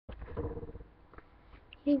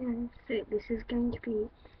Hey guys, so this is going to be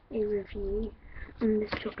a review on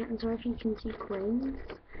this chocolate, and sorry if you can see coins.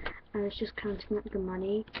 I was just counting up the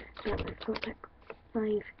money, but I've got like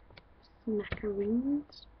 5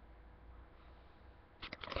 macaroons.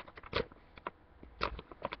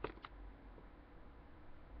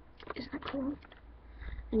 Is that cool?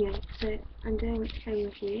 Anyway, so I'm doing a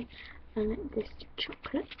review on this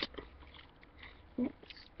chocolate. It's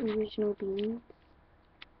original beans.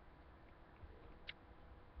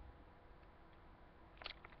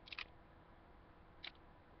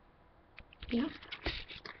 Yeah.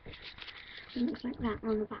 It looks like that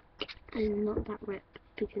on the back, and not that ripped,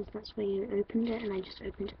 because that's where you opened it, and I just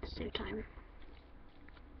opened it at the same time.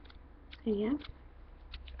 So yeah,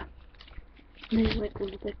 there's like all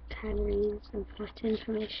the calories and fat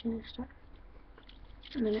information and stuff,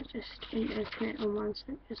 and then it just, when you open it on one side,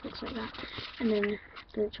 it just looks like that, and then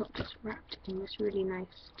the chocolate's wrapped in this really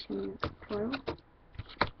nice tin foil,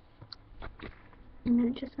 and then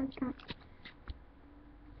it just has that.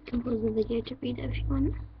 You can pause the video to read it if you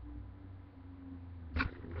want.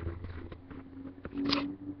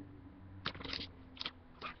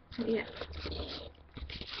 So yeah.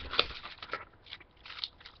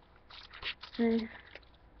 So,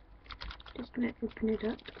 just gonna open it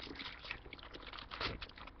up.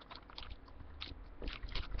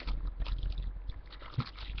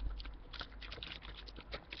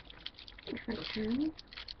 If I can.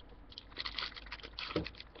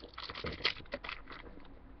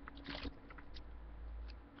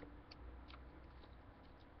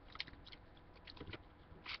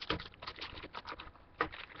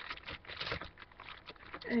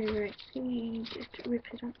 Alright, so you just rip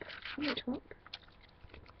it up from the top.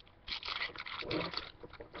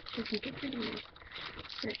 I think it's really nice.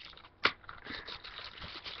 So,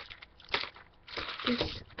 this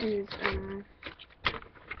is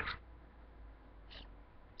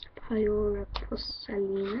Piura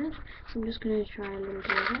Porcelana. So I'm just going to try a little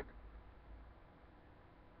bit of it.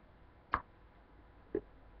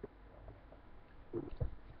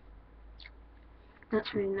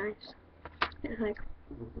 That's really nice. It's like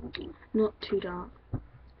not too dark, but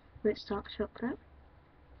it's dark chocolate.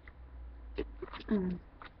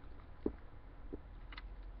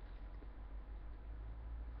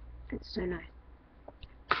 It's so nice.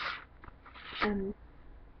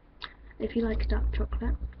 If you like dark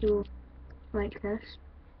chocolate, you'll like this.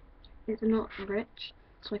 It's not rich,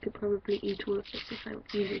 so I could probably eat all of this if I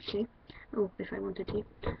needed to, or if I wanted to.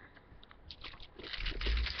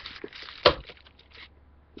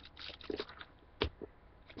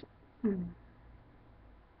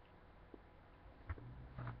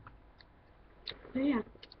 So yeah,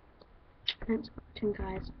 thanks for watching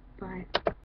guys, bye.